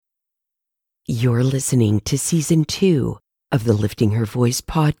You're listening to Season 2 of the Lifting Her Voice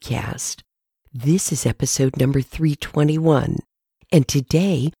podcast. This is episode number 321, and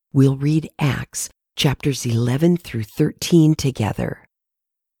today we'll read Acts chapters 11 through 13 together.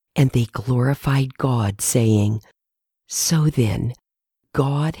 And they glorified God, saying, "So then,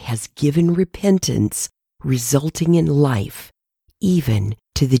 God has given repentance resulting in life, even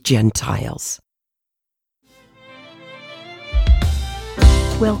to the Gentiles."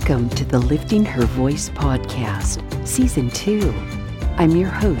 Welcome to the Lifting Her Voice podcast, Season 2. I'm your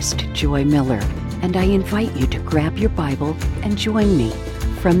host, Joy Miller, and I invite you to grab your Bible and join me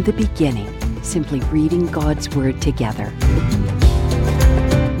from the beginning, simply reading God's Word together.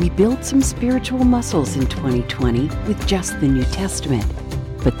 We built some spiritual muscles in 2020 with just the New Testament,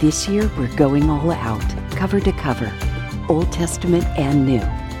 but this year we're going all out, cover to cover, Old Testament and New.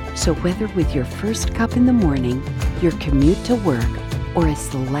 So whether with your first cup in the morning, your commute to work, or as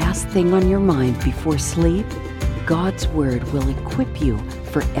the last thing on your mind before sleep, God's Word will equip you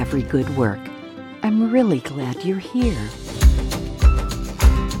for every good work. I'm really glad you're here.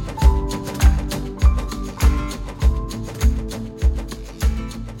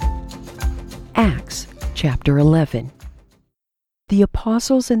 Acts chapter 11. The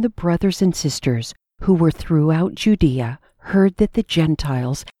apostles and the brothers and sisters who were throughout Judea heard that the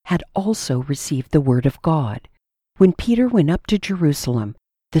Gentiles had also received the word of God. When Peter went up to Jerusalem,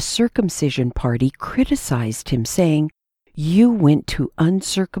 the circumcision party criticized him, saying, "You went to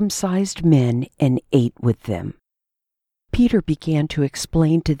uncircumcised men and ate with them." Peter began to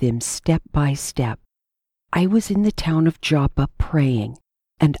explain to them step by step. "I was in the town of Joppa praying,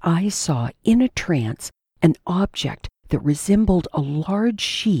 and I saw in a trance an object that resembled a large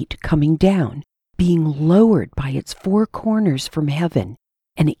sheet coming down, being lowered by its four corners from heaven,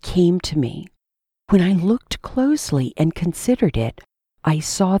 and it came to me. When I looked closely and considered it, I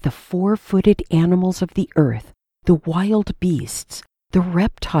saw the four-footed animals of the earth, the wild beasts, the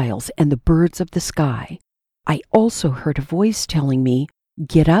reptiles, and the birds of the sky. I also heard a voice telling me,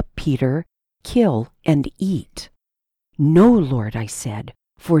 'Get up, Peter, kill and eat.' 'No, Lord,' I said,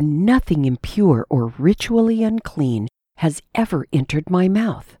 'for nothing impure or ritually unclean has ever entered my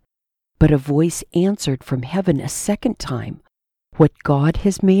mouth.' But a voice answered from heaven a second time, 'What God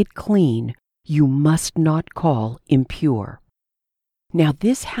has made clean, you must not call impure.' Now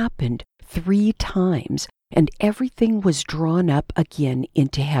this happened 3 times, and everything was drawn up again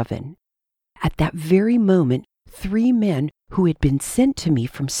into heaven. At that very moment, 3 men who had been sent to me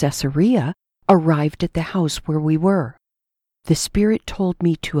from Caesarea arrived at the house where we were. The Spirit told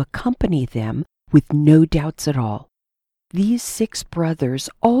me to accompany them with no doubts at all. These 6 brothers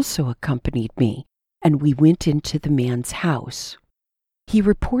also accompanied me, and we went into the man's house. He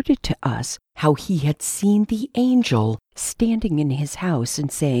reported to us how he had seen the angel standing in his house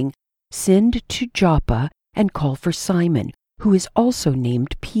and saying, 'Send to Joppa and call for Simon, who is also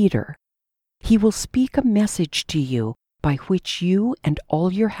named Peter. He will speak a message to you by which you and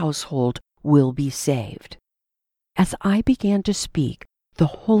all your household will be saved.' As I began to speak, the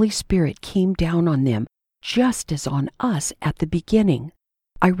Holy Spirit came down on them, just as on us at the beginning.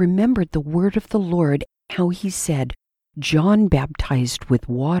 I remembered the word of the Lord, how he said, 'John baptized with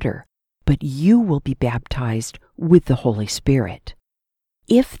water, but you will be baptized with the Holy Spirit.'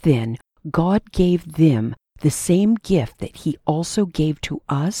 If then God gave them the same gift that he also gave to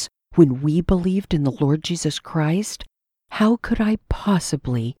us when we believed in the Lord Jesus Christ, how could I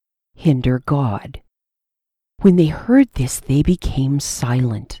possibly hinder God?" When they heard this, they became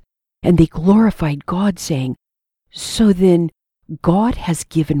silent, and they glorified God, saying, "So then God has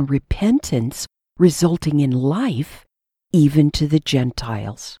given repentance resulting in life, even to the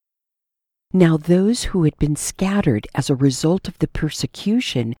Gentiles." Now those who had been scattered as a result of the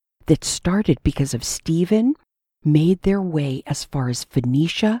persecution that started because of Stephen made their way as far as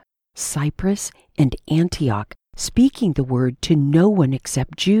Phoenicia, Cyprus, and Antioch, speaking the word to no one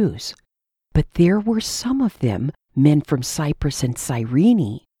except Jews. But there were some of them, men from Cyprus and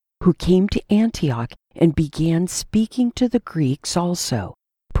Cyrene, who came to Antioch and began speaking to the Greeks also,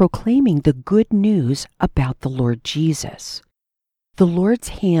 proclaiming the good news about the Lord Jesus. The Lord's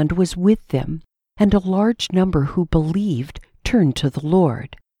hand was with them, and a large number who believed turned to the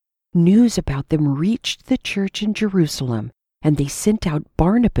Lord. News about them reached the church in Jerusalem, and they sent out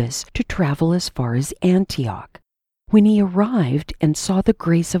Barnabas to travel as far as Antioch. When he arrived and saw the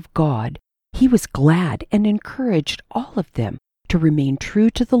grace of God, he was glad and encouraged all of them to remain true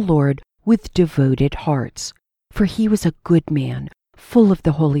to the Lord with devoted hearts, for he was a good man, full of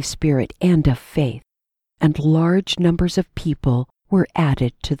the Holy Spirit and of faith, and large numbers of people were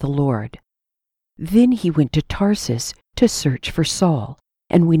added to the Lord. Then he went to Tarsus to search for Saul,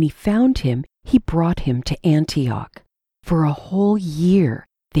 and when he found him, he brought him to Antioch. For a whole year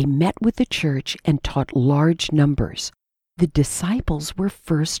they met with the church and taught large numbers. The disciples were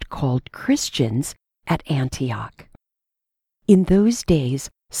first called Christians at Antioch. In those days,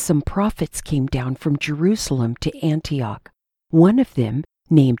 some prophets came down from Jerusalem to Antioch. One of them,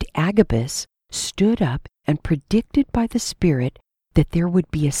 named Agabus, stood up and predicted by the Spirit that there would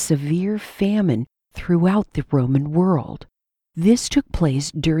be a severe famine throughout the Roman world. This took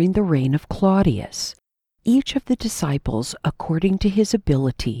place during the reign of Claudius. Each of the disciples, according to his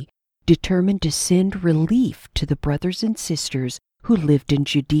ability, determined to send relief to the brothers and sisters who lived in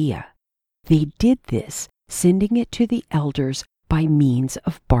Judea. They did this, sending it to the elders by means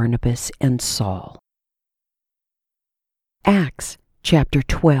of Barnabas and Saul. Acts chapter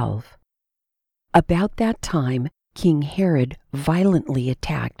 12. About that time, King Herod violently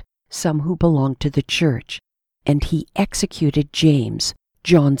attacked some who belonged to the church, and he executed James,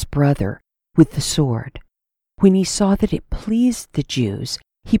 John's brother, with the sword. When he saw that it pleased the Jews,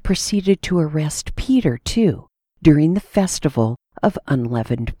 he proceeded to arrest Peter too, during the festival of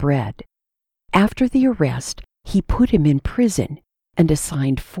unleavened bread. After the arrest, he put him in prison and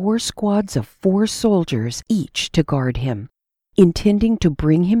assigned 4 squads of 4 soldiers each to guard him, intending to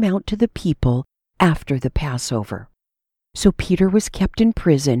bring him out to the people after the Passover. So Peter was kept in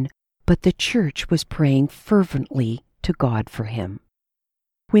prison, but the church was praying fervently to God for him.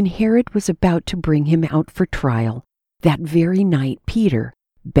 When Herod was about to bring him out for trial, that very night Peter,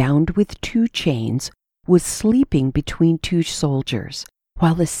 bound with 2 chains, was sleeping between 2 soldiers,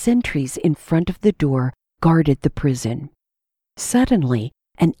 while the sentries in front of the door guarded the prison. Suddenly,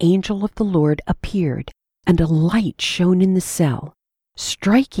 an angel of the Lord appeared, and a light shone in the cell.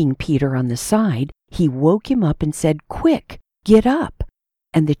 Striking Peter on the side, he woke him up and said, "Quick, get up!"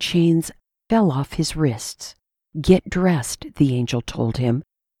 And the chains fell off his wrists. "Get dressed," the angel told him,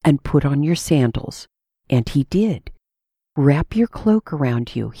 "and put on your sandals." And he did. "Wrap your cloak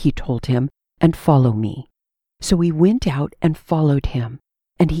around you," he told him, "and follow me." So he went out and followed him,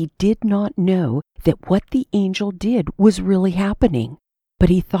 and he did not know that what the angel did was really happening, but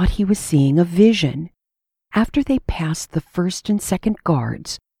he thought he was seeing a vision. After they passed the first and second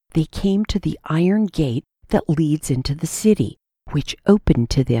guards, they came to the iron gate that leads into the city, which opened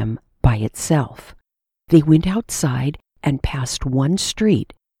to them by itself. They went outside and passed one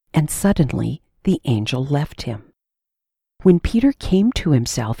street, and suddenly the angel left him. When Peter came to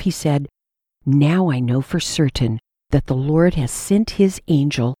himself, he said, "Now I know for certain that the Lord has sent his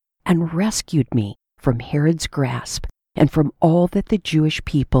angel and rescued me from Herod's grasp and from all that the Jewish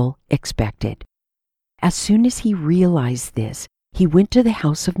people expected." As soon as he realized this, he went to the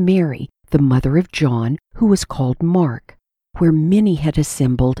house of Mary, the mother of John, who was called Mark, where many had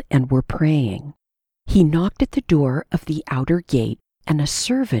assembled and were praying. He knocked at the door of the outer gate, and a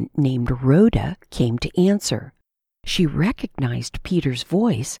servant named Rhoda came to answer. She recognized Peter's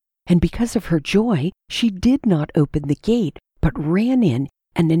voice, and because of her joy, she did not open the gate, but ran in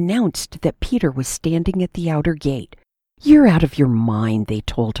and announced that Peter was standing at the outer gate. "You're out of your mind," they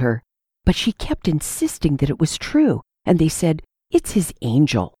told her. But she kept insisting that it was true, and they said, "It's his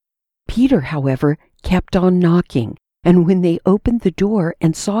angel." Peter, however, kept on knocking, and when they opened the door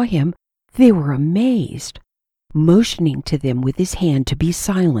and saw him, they were amazed. Motioning to them with his hand to be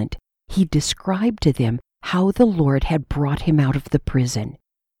silent, he described to them how the Lord had brought him out of the prison.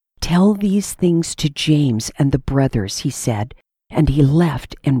 "Tell these things to James and the brothers," he said, and he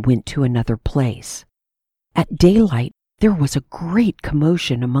left and went to another place. At daylight, there was a great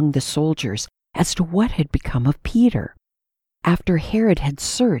commotion among the soldiers as to what had become of Peter. After Herod had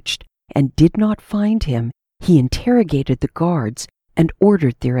searched and did not find him, he interrogated the guards and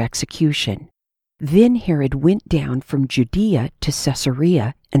ordered their execution. Then Herod went down from Judea to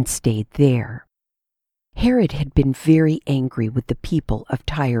Caesarea and stayed there. Herod had been very angry with the people of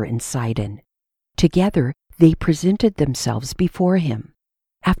Tyre and Sidon. Together they presented themselves before him.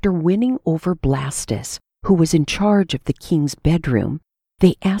 After winning over Blastus, who was in charge of the king's bedroom,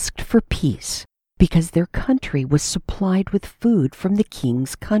 they asked for peace, because their country was supplied with food from the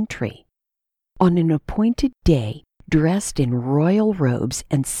king's country. On an appointed day, dressed in royal robes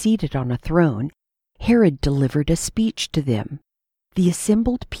and seated on a throne, Herod delivered a speech to them. The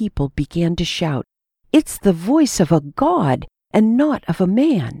assembled people began to shout, "It's the voice of a god and not of a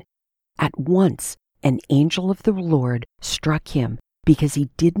man." At once, an angel of the Lord struck him because he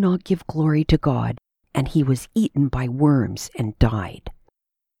did not give glory to God, and he was eaten by worms and died.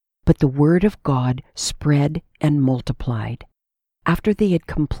 But the word of God spread and multiplied. After they had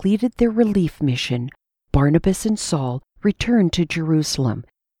completed their relief mission, Barnabas and Saul returned to Jerusalem,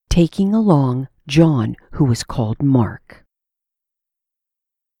 taking along John, who was called Mark.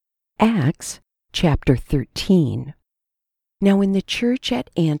 Acts chapter 13. Now in the church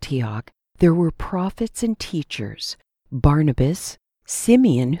at Antioch there were prophets and teachers, Barnabas,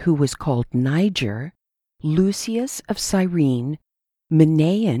 Simeon who was called Niger, Lucius of Cyrene,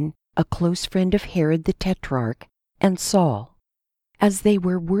 Manaen, a close friend of Herod the Tetrarch, and Saul. As they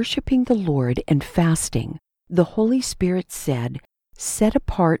were worshiping the Lord and fasting, the Holy Spirit said, "Set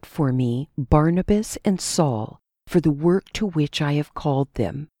apart for me Barnabas and Saul for the work to which I have called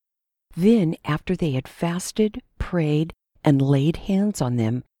them." Then, after they had fasted, prayed, and laid hands on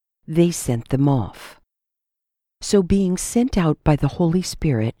them, they sent them off. So being sent out by the Holy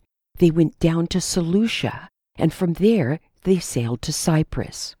Spirit, they went down to Seleucia, and from there they sailed to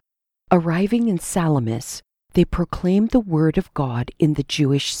Cyprus. Arriving in Salamis, they proclaimed the word of God in the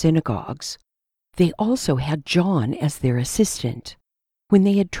Jewish synagogues. They also had John as their assistant. When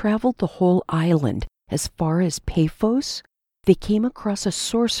they had traveled the whole island as far as Paphos, they came across a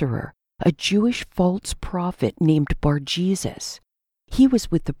sorcerer, a Jewish false prophet named Bar-Jesus. He was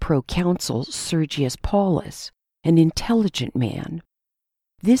with the proconsul Sergius Paulus, an intelligent man.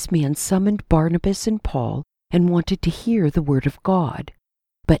 This man summoned Barnabas and Paul and wanted to hear the word of God.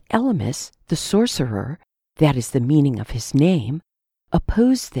 But Elymas, the sorcerer, that is the meaning of his name,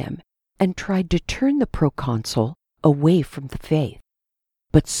 opposed them and tried to turn the proconsul away from the faith.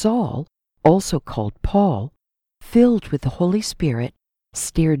 But Saul, also called Paul, filled with the Holy Spirit,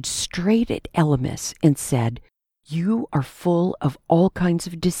 stared straight at Elymas and said, "You are full of all kinds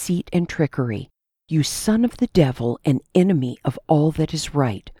of deceit and trickery, you son of the devil and enemy of all that is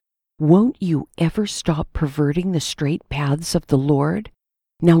right. Won't you ever stop perverting the straight paths of the Lord?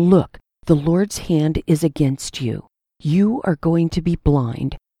 Now look, the Lord's hand is against you. You are going to be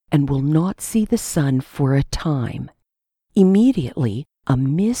blind and will not see the sun for a time." Immediately, a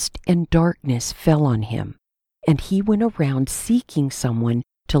mist and darkness fell on him, and he went around seeking someone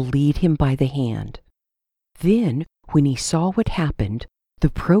to lead him by the hand. Then, when he saw what happened, the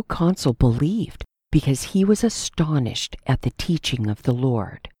proconsul believed because he was astonished at the teaching of the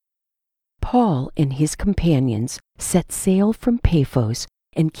Lord. Paul and his companions set sail from Paphos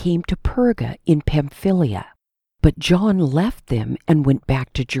and came to Perga in Pamphylia, but John left them and went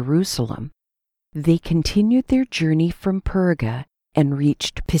back to Jerusalem. They continued their journey from Perga and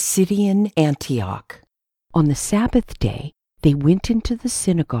reached Pisidian Antioch. On the Sabbath day, they went into the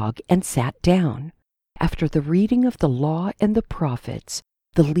synagogue and sat down. After the reading of the law and the prophets,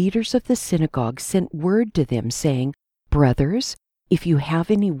 the leaders of the synagogue sent word to them, saying, "Brothers, if you have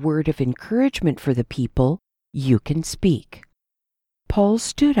any word of encouragement for the people, you can speak." Paul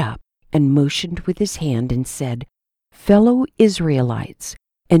stood up and motioned with his hand and said, "Fellow Israelites,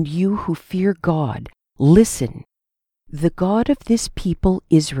 and you who fear God, listen. The God of this people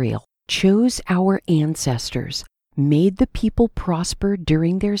Israel chose our ancestors, made the people prosper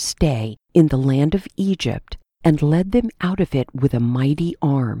during their stay in the land of Egypt, and led them out of it with a mighty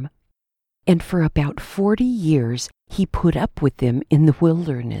arm. And for about 40 years he put up with them in the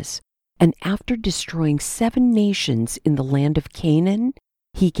wilderness, and after destroying 7 nations in the land of Canaan,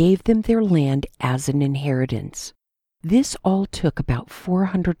 he gave them their land as an inheritance. This all took about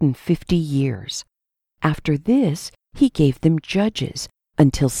 450 years. After this, he gave them judges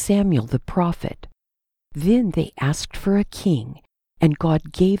until Samuel the prophet. Then they asked for a king, and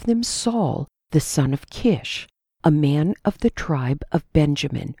God gave them Saul, the son of Kish, a man of the tribe of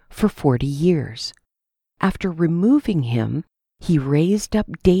Benjamin, for 40 years. After removing him, he raised up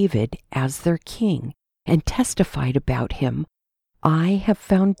David as their king and testified about him, "I have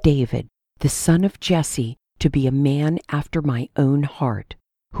found David, the son of Jesse, to be a man after my own heart,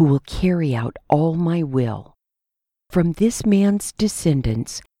 who will carry out all my will." From this man's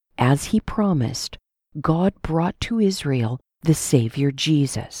descendants, as he promised, God brought to Israel the Savior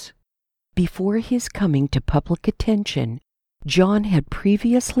Jesus. Before his coming to public attention, John had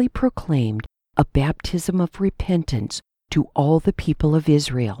previously proclaimed a baptism of repentance to all the people of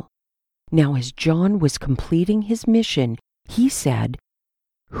Israel. Now, as John was completing his mission, he said,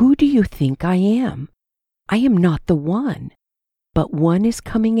 "Who do you think I am? I am not the one, but one is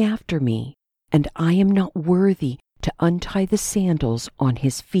coming after me, and I am not worthy to untie the sandals on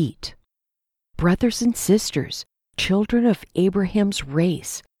his feet." Brothers and sisters, children of Abraham's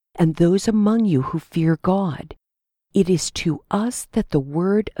race, and those among you who fear God, it is to us that the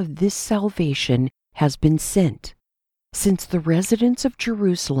word of this salvation has been sent. Since the residents of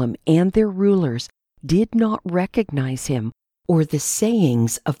Jerusalem and their rulers did not recognize him or the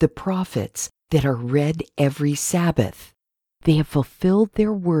sayings of the prophets that are read every Sabbath, they have fulfilled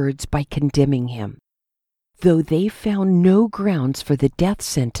their words by condemning him. Though they found no grounds for the death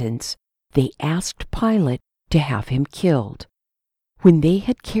sentence, they asked Pilate to have him killed. When they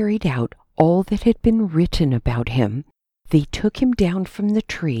had carried out all that had been written about him, they took him down from the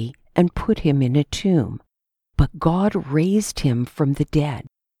tree and put him in a tomb. But God raised him from the dead,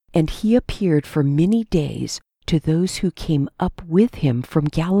 and he appeared for many days to those who came up with him from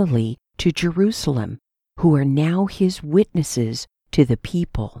Galilee to Jerusalem, who are now his witnesses to the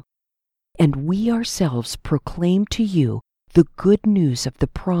people. And we ourselves proclaim to you the good news of the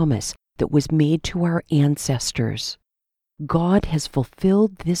promise that was made to our ancestors. God has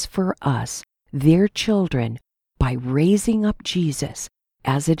fulfilled this for us, their children, by raising up Jesus,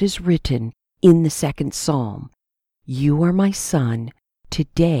 as it is written in the 2nd Psalm, "You are my son,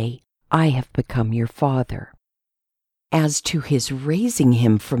 today I have become your father." As to his raising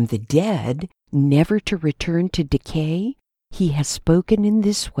him from the dead, never to return to decay, he has spoken in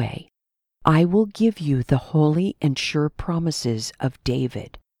this way, "I will give you the holy and sure promises of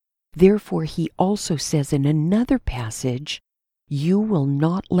David." Therefore he also says in another passage, "You will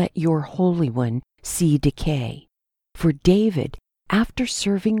not let your Holy One see decay." For David, after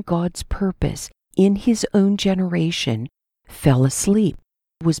serving God's purpose in his own generation, fell asleep,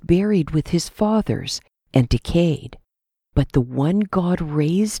 was buried with his fathers, and decayed. But the one God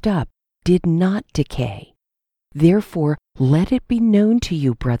raised up did not decay. Therefore, let it be known to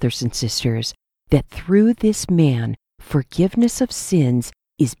you, brothers and sisters, that through this man forgiveness of sins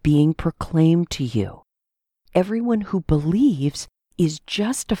is being proclaimed to you. Everyone who believes is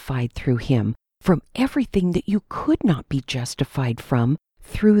justified through him from everything that you could not be justified from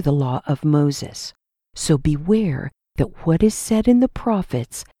through the law of Moses. So beware that what is said in the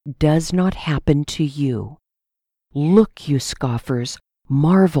prophets does not happen to you. Look, you scoffers,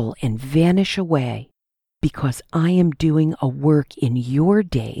 marvel and vanish away, because I am doing a work in your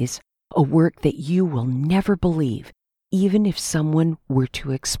days, a work that you will never believe, even if someone were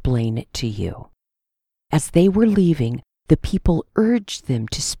to explain it to you. As they were leaving, the people urged them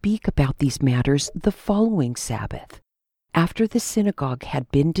to speak about these matters the following Sabbath. After the synagogue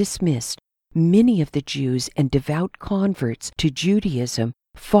had been dismissed, many of the Jews and devout converts to Judaism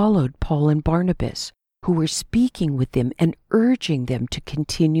followed Paul and Barnabas, who were speaking with them and urging them to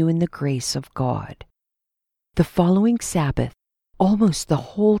continue in the grace of God. The following Sabbath, almost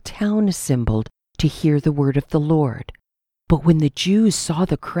the whole town assembled to hear the word of the Lord. But when the Jews saw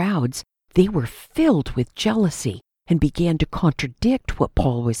the crowds, they were filled with jealousy and began to contradict what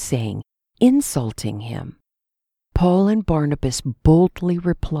Paul was saying, insulting him. Paul and Barnabas boldly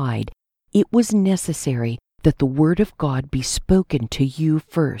replied, "It was necessary that the word of God be spoken to you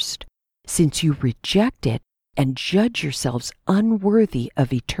first. Since you reject it and judge yourselves unworthy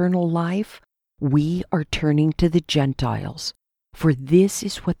of eternal life, we are turning to the Gentiles, for this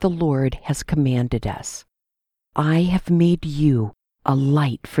is what the Lord has commanded us. I have made you a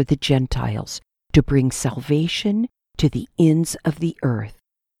light for the Gentiles, to bring salvation to the ends of the earth."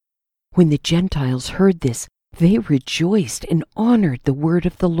 When the Gentiles heard this, they rejoiced and honored the word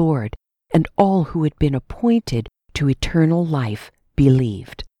of the Lord, and all who had been appointed to eternal life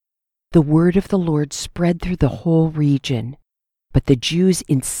believed. The word of the Lord spread through the whole region, but the Jews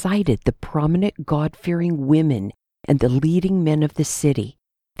incited the prominent God-fearing women and the leading men of the city.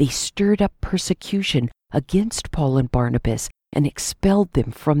 They stirred up persecution against Paul and Barnabas and expelled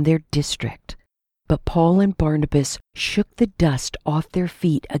them from their district. But Paul and Barnabas shook the dust off their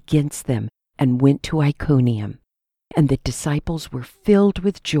feet against them and went to Iconium, and the disciples were filled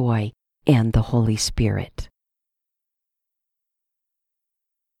with joy and the Holy Spirit.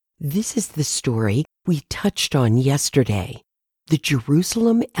 This is the story we touched on yesterday. The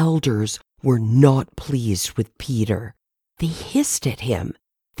Jerusalem elders were not pleased with Peter. They hissed at him.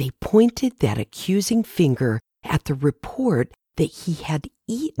 They pointed that accusing finger at the report that he had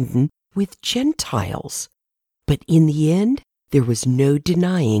eaten with Gentiles. But in the end, there was no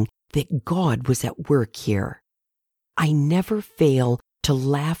denying that God was at work here. I never fail to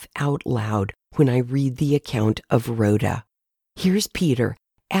laugh out loud when I read the account of Rhoda. Here's Peter,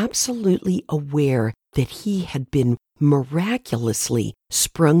 absolutely aware that he had been miraculously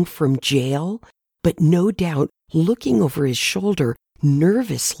sprung from jail, but no doubt looking over his shoulder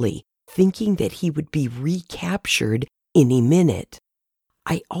nervously, thinking that he would be recaptured any minute.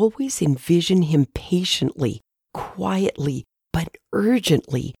 I always envision him patiently, quietly, but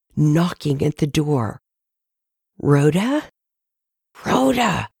urgently knocking at the door. "Rhoda?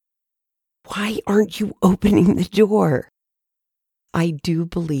 Rhoda! Why aren't you opening the door?" I do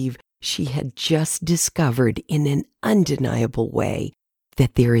believe she had just discovered in an undeniable way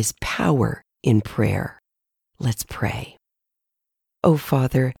that there is power in prayer. Let's pray. Oh,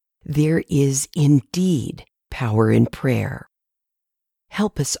 Father, there is indeed power in prayer.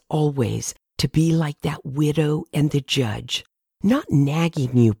 Help us always to be like that widow and the judge, not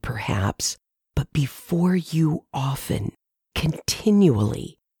nagging you perhaps, but before you often,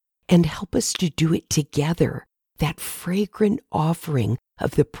 continually, and help us to do it together, that fragrant offering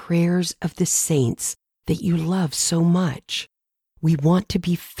of the prayers of the saints that you love so much. We want to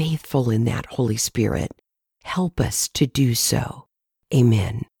be faithful in that, Holy Spirit. Help us to do so.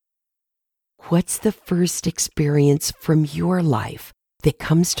 Amen. What's the first experience from your life that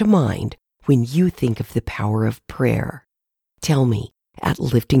comes to mind when you think of the power of prayer? Tell me at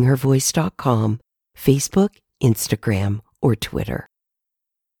liftinghervoice.com, Facebook, Instagram, or Twitter.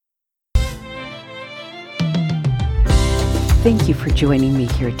 Thank you for joining me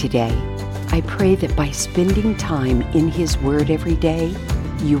here today. I pray that by spending time in His Word every day,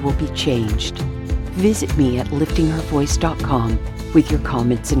 you will be changed. Visit me at liftinghervoice.com with your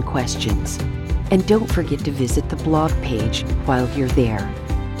comments and questions. And don't forget to visit the blog page while you're there.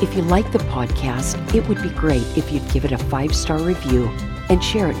 If you like the podcast, it would be great if you'd give it a 5-star review and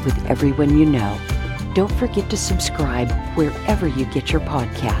share it with everyone you know. Don't forget to subscribe wherever you get your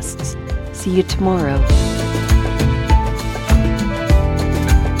podcasts. See you tomorrow.